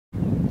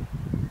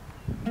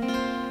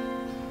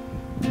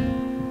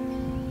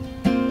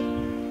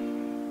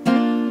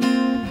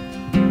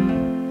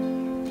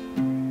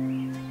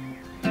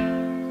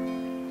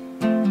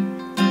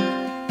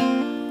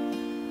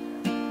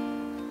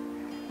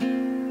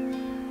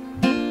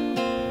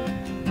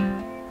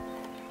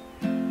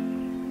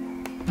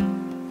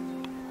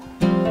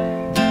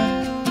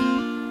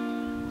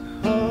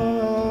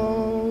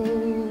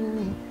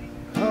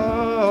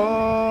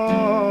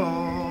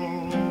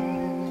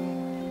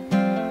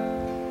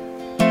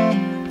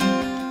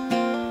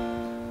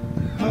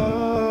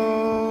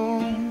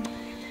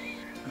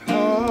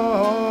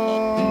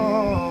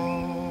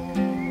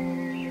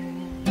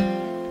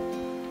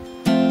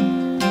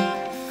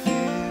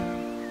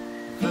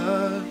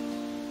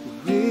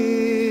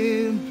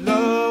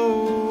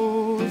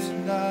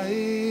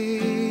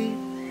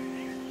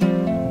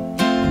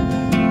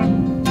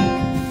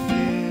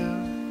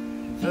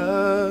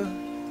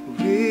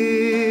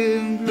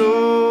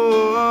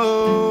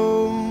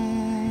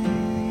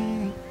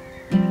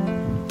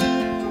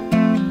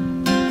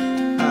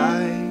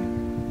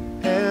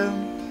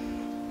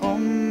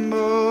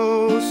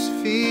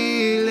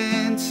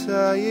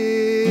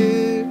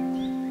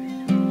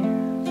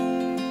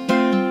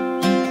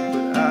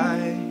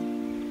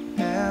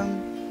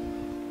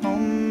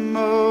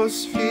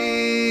was feeling.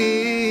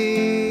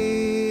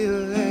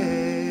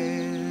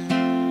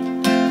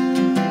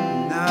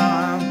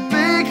 Now I'm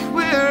back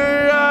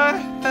where I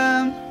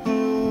am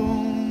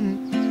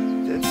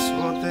home. That's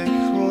what they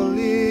call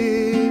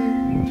it.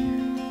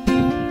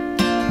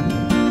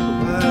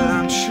 Well,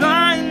 I'm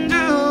trying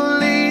to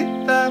leave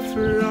that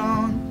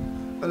wrong.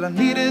 All I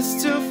need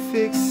is to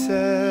fix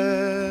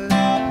it.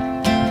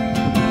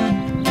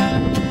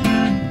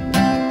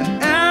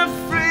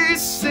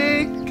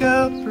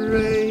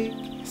 Break,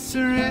 it's a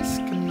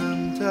risk and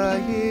I'm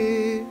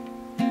dying.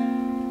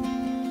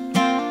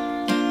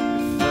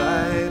 If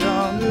I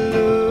don't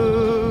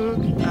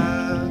look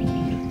out,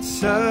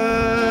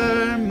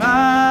 turn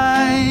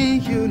my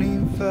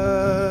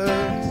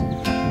universe,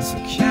 so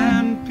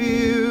can't be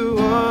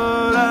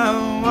what I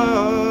want.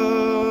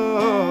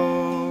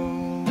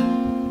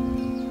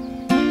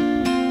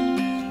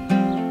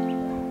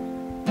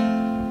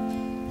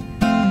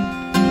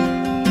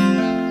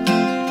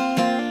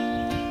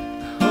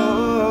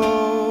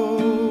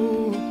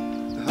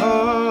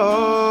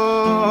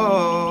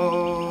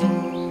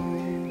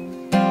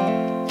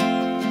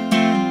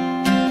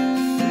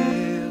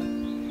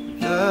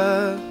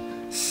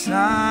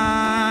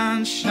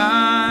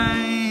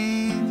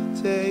 Sunshine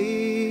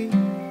today.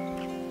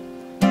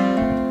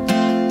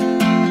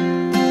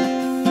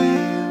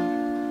 Feel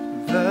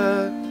the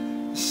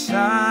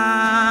sunshine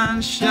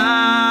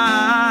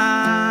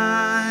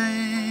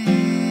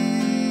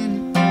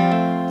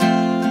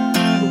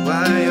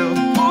while you're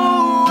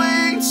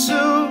going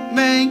to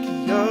make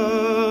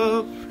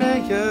your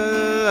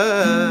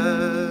prayers.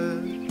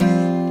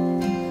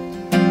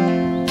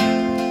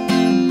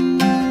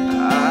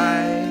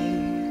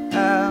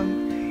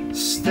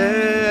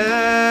 Standing.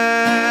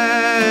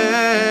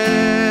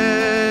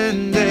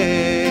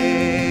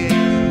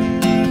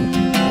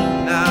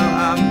 Now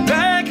I'm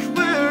back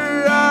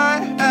where I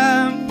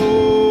am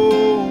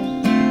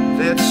home.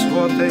 That's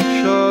what they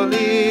call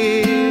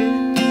it.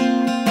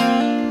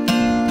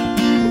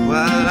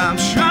 While I'm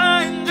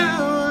trying to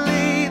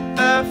lead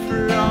the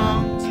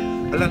front,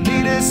 all I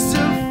need is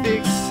to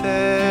fix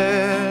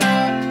it.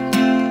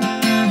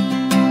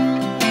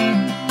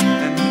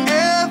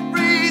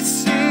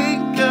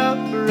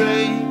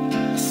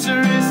 It's a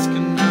risk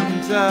and I'm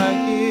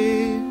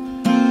dying.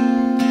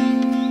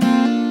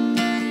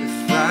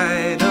 If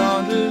I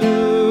don't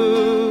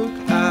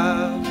look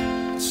out,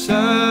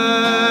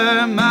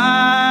 turn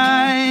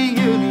my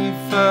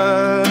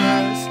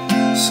universe,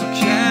 so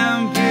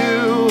can't be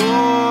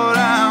what I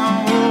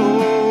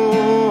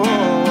want.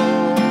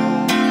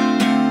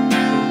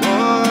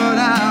 What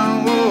I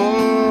want.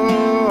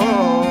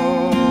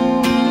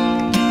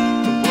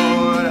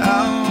 What I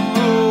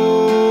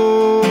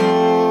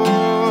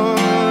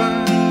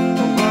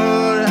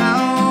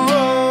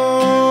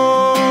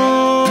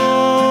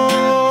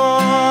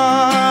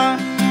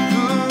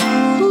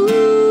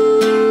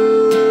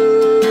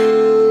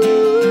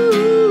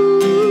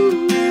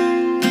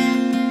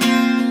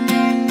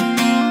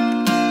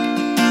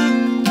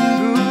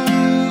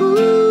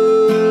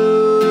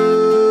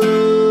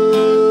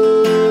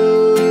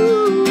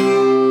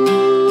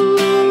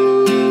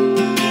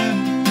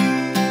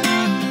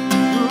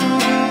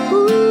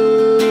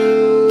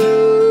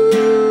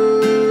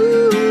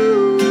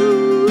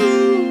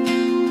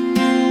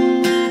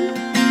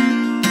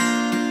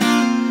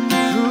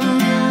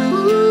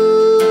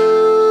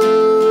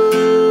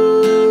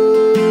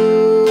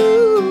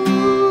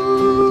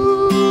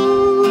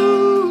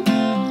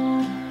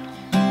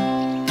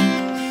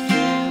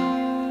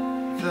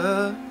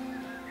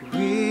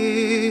we